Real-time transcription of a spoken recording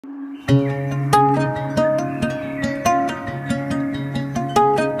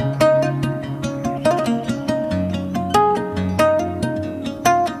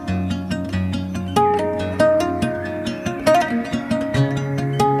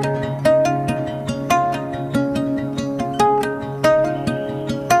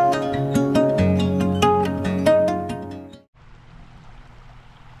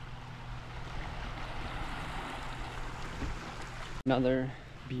another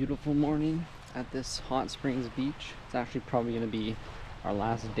beautiful morning at this hot springs beach. It's actually probably going to be our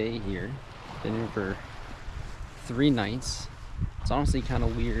last day here. Been here for 3 nights. It's honestly kind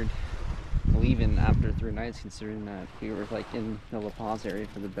of weird leaving after 3 nights, considering that we were like in the La Paz area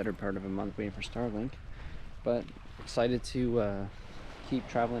for the better part of a month waiting for Starlink. But excited to keep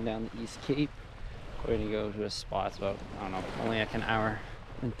traveling down the East Cape. We're going to go to a spot. It's about, I don't know, only like an hour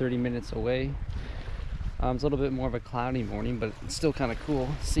and 30 minutes away. It's a little bit more of a cloudy morning, but it's still kind of cool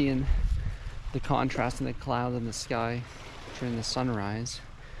seeing the contrast in the clouds and the sky during the sunrise.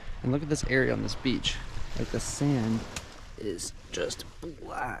 And look at this area on this beach. Like the sand is just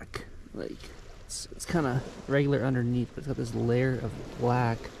black. Like it's kind of regular underneath, but it's got this layer of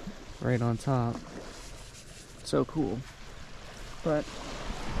black right on top. So cool. But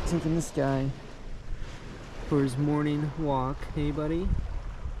taking this guy for his morning walk. Hey buddy.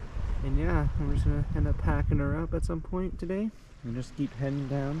 And yeah, we're just gonna end up packing her up at some point today and just keep heading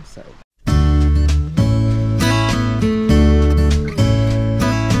down south.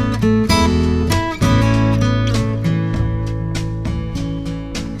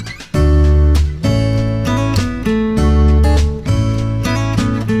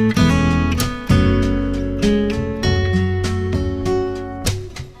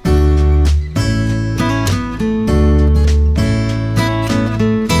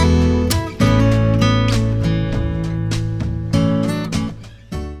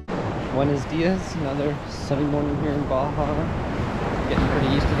 Buenos dias, another sunny morning here in Baja. Getting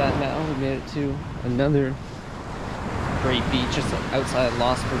pretty used to that now. We made it to another great beach just outside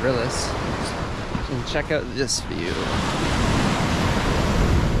Los Barriles. And check out this view.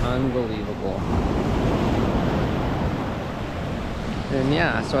 Unbelievable. And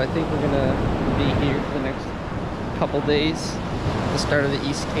yeah, so I think we're gonna be here for the next couple days, the start of the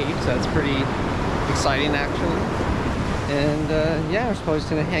East Cape, so that's pretty exciting actually. And yeah, we're supposed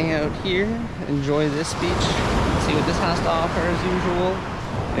to hang out here, enjoy this beach, see what this has to offer as usual,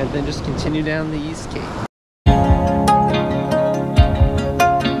 and then just continue down the East Cape.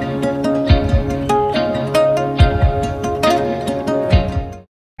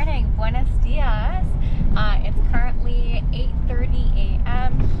 Morning, buenos dias. It's currently 8:30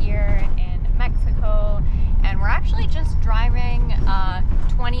 a.m. here in Mexico, and we're actually just driving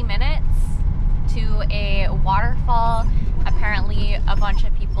 20 minutes to a waterfall. Apparently a bunch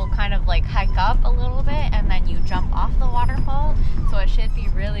of people kind of like hike up a little bit and then you jump off the waterfall, so it should be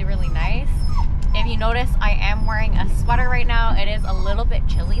really nice. If you notice, I am wearing a sweater right now. It is a little bit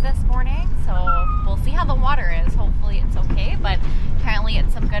chilly this morning, so we'll see how the water is. Hopefully it's okay, but apparently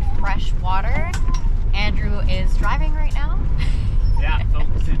it's some good fresh water. Andrew is driving right now. Yeah,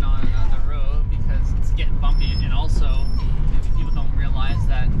 focusing on the road because it's getting bumpy, and also people don't realize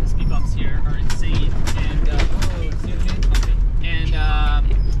that the speed bumps here are insane, and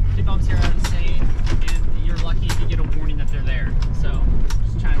speed bumps here are insane, and you're lucky if you get a warning that they're there. So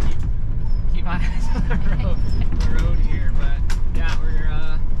just trying to keep eyes on the road here, but yeah, we're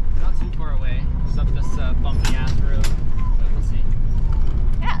not too far away, just up this bumpy ass road, but we'll see.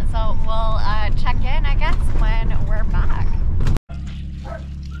 Yeah, so we'll check in, I guess, when we're back.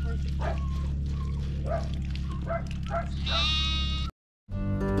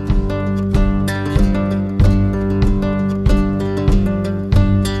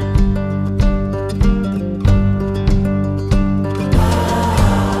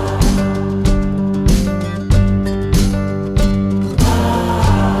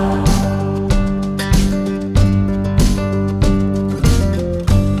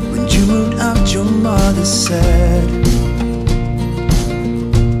 Said,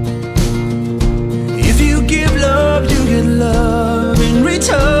 if you give love, you get love in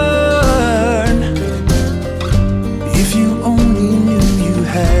return. If you only knew you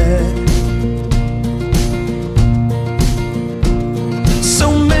had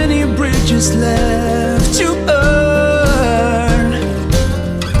so many bridges left to burn.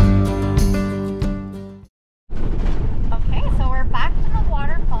 Okay, so we're back to the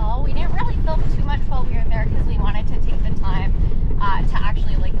waterfall. We didn't really film too much while we were there because we wanted to take the time to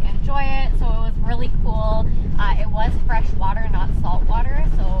actually like enjoy it. So it was really cool. It was fresh water, not salt water.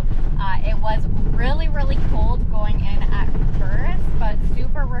 So it was really cold going in at first, but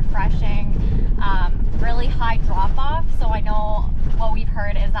super refreshing. Really high drop off. So I know what we've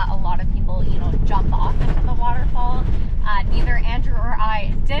heard is that a lot of people, you know, jump off into the waterfall. Neither Andrew or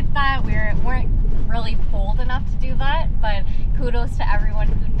I did that. We weren't really bold enough to do that, but kudos to everyone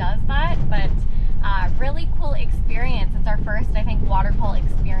who does that. But really cool experience. It's our first, I think, waterfall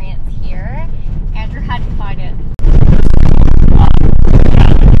experience here. Andrew, how'd you find it?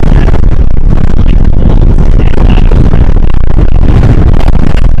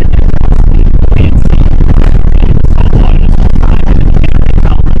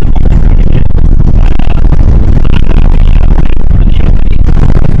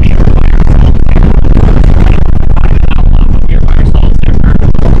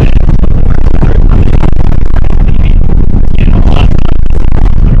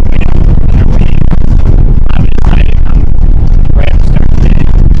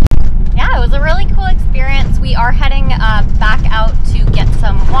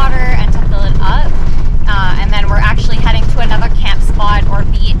 water and to fill it up. And then we're actually heading to another camp spot or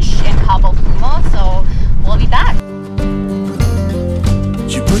beach in Cabo Plumo, so we'll be back.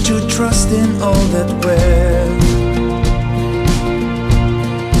 You put your trust in all that we're.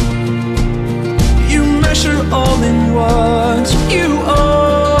 You measure all in what you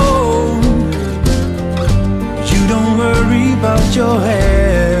own. You don't worry about your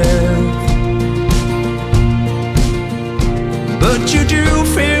health, but you do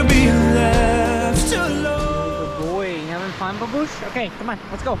fear being left alone. Good boy, you having fun, Babush? Okay, come on,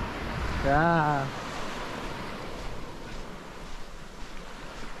 let's go. Yeah.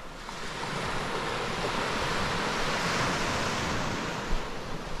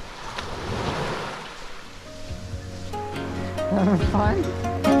 Having fun?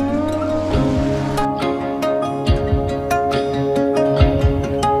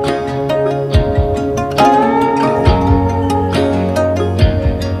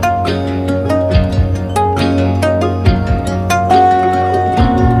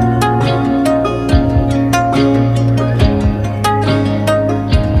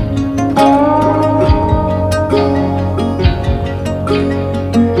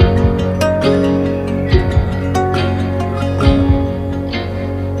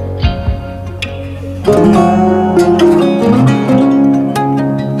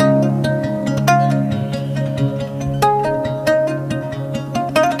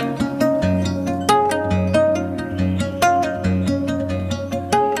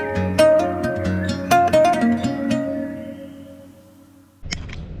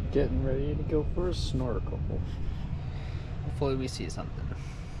 Getting ready to go for a snorkel. Hopefully we see something.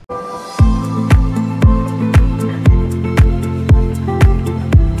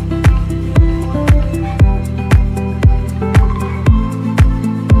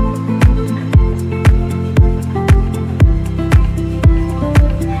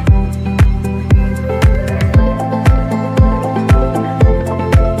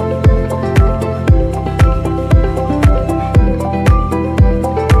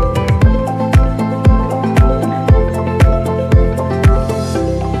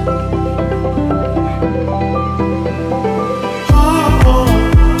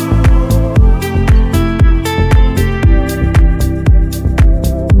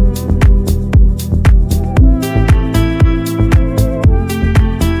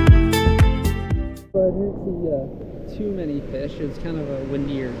 Too many fish. It was kind of a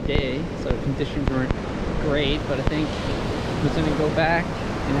windier day, so conditions weren't great, but I think I'm just gonna go back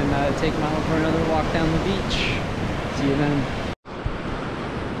and take Milo for another walk down the beach. See you then.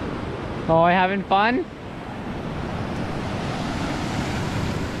 Oh, having fun?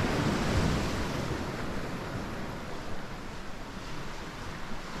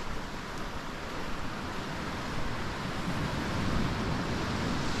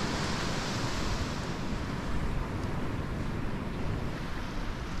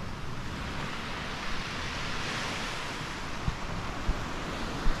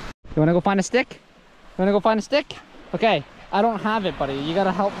 You wanna go find a stick? You wanna go find a stick? Okay, I don't have it, buddy. You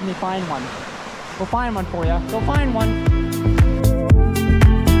gotta help me find one. Go find one for you. Go find one.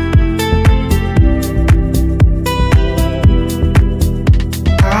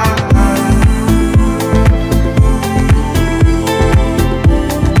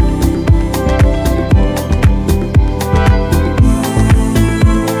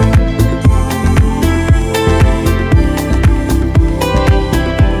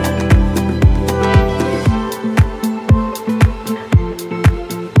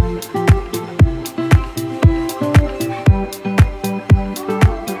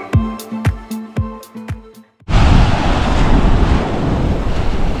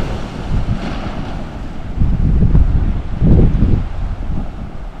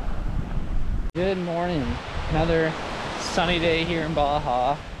 Good morning. Another sunny day here in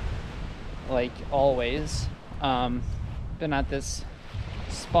Baja, like always. Been at this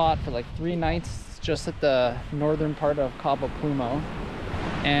spot for like 3 nights, just at the northern part of Cabo Plumo.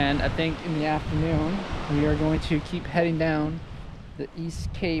 And I think in the afternoon, we are going to keep heading down the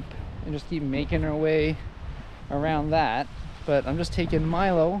East Cape and just keep making our way around that. But I'm just taking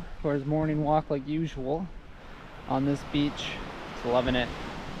Milo for his morning walk like usual on this beach. He's loving it.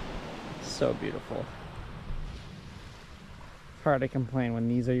 So beautiful. It's hard to complain when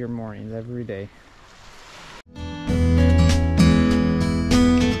these are your mornings every day.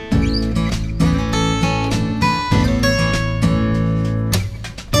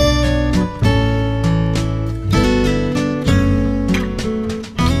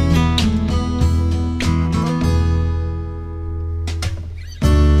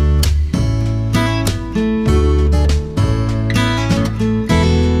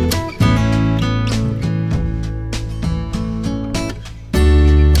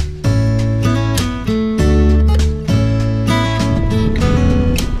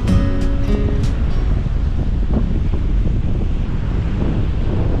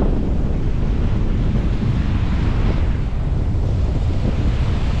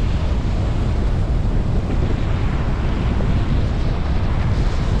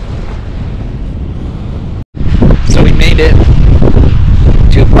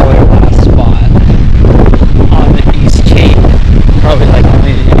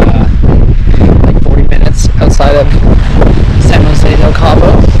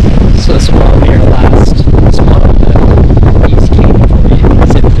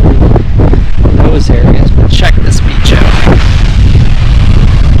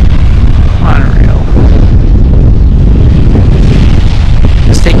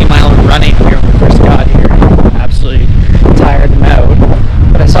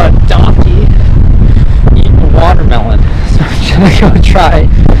 try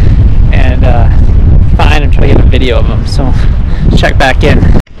and find and try to get a video of them. So let's check back in.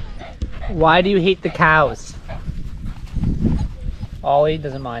 Why do you hate the cows? Ollie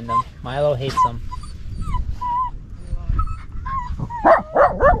doesn't mind them. Milo hates them.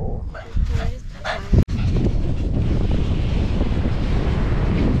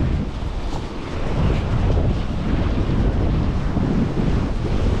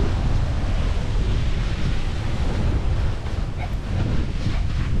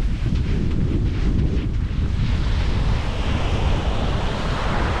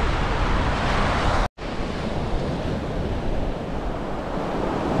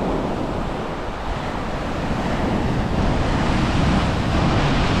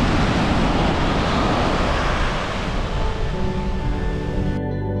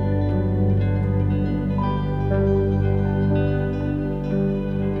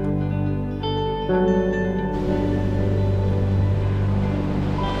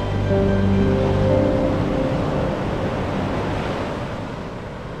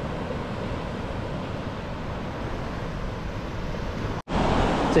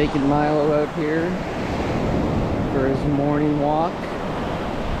 Taking Milo out here for his morning walk.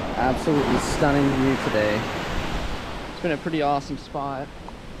 Absolutely stunning view today. It's been a pretty awesome spot.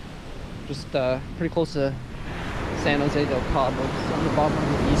 Just pretty close to San Jose del Cabo, on the bottom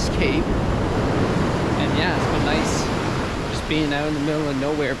of the East Cape. And yeah, it's been nice just being out in the middle of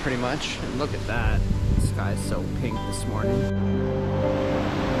nowhere pretty much. And look at that. The sky's so pink this morning.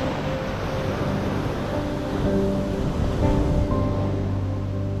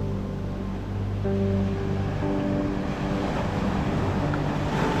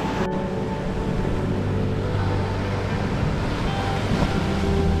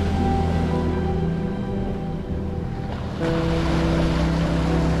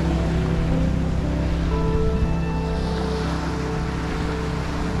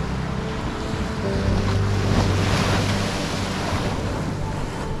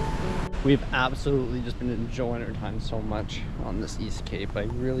 We've absolutely just been enjoying our time so much on this East Cape. I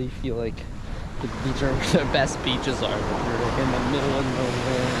really feel like these are the best beaches are. We're like in the middle of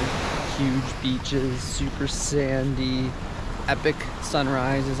nowhere, huge beaches, super sandy, epic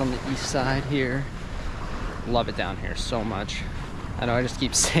sunrises on the east side here. Love it down here so much. I know I just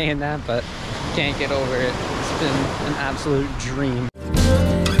keep saying that, but can't get over it. It's been an absolute dream.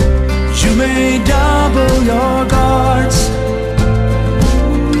 You may double your guards,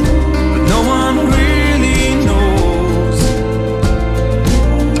 but no one really knows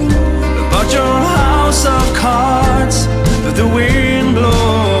about your house of cards that the wind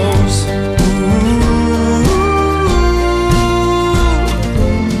blows.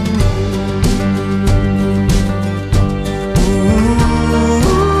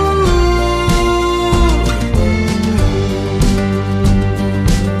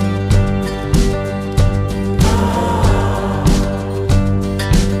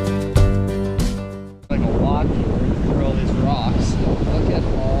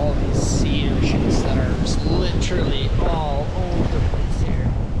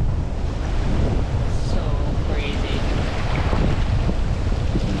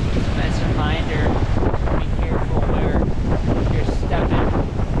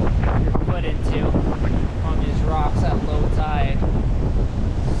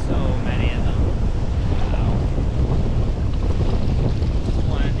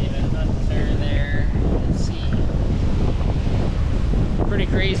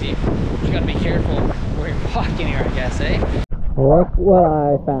 Crazy. You gotta be careful where you're walking here, I guess, eh? Look what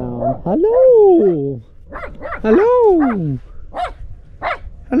I found. Hello! Hello!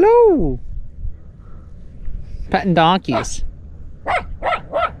 Hello! Petting donkeys.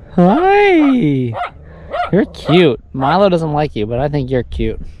 Hi! You're cute. Milo doesn't like you, but I think you're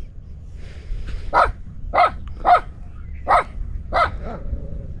cute.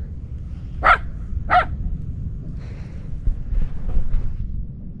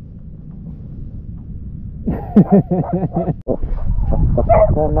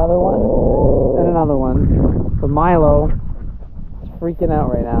 Another one and another one. But Milo is freaking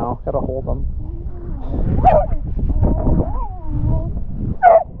out right now. Gotta hold him.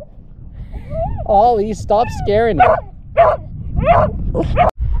 Ollie, stop scaring me.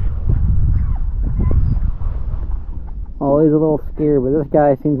 Ollie's a little scared, but this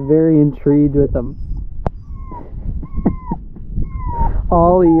guy seems very intrigued with him.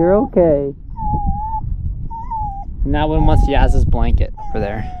 Ollie, you're okay. And that one wants Yaz's blanket over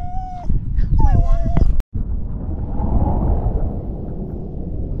there. My water.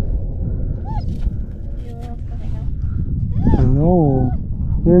 Hello.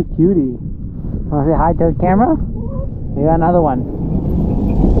 You're a cutie. Wanna say hi to the camera? We got another one.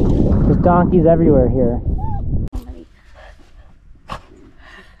 donkeys everywhere here.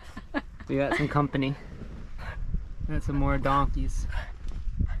 We got some company. Got some more donkeys.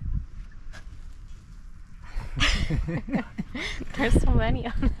 There's so many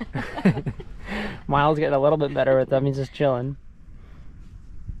of them. Miles getting a little bit better with them. He's just chilling.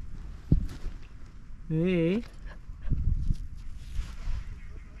 Hey.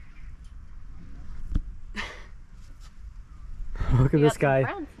 Look at this guy.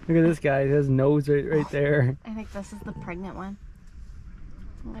 Look at this guy. His nose right there. I think this is the pregnant one.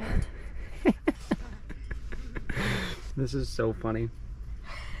 This is so funny.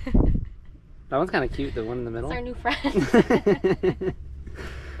 That one's kind of cute, the one in the middle. It's our new friend.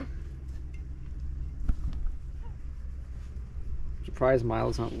 Surprised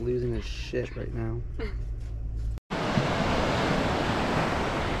Miles not losing his shit right now.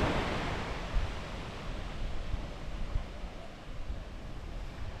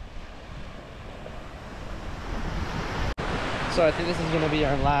 So I think this is going to be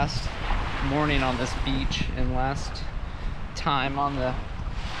our last morning on this beach and last time on the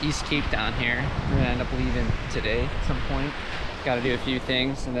East Cape down here. We're going to end up leaving today at some point. Got to do a few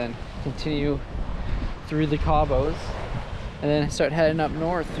things and then continue through the Cabos and then start heading up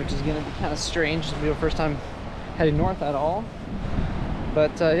north, which is going to be kind of strange. This will be the first time heading north at all.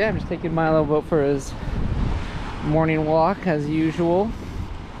 But yeah, I'm just taking Milo boat for his morning walk as usual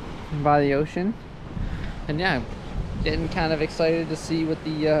by the ocean. And yeah, getting kind of excited to see what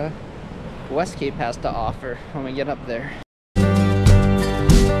the West Cape has to offer when we get up there.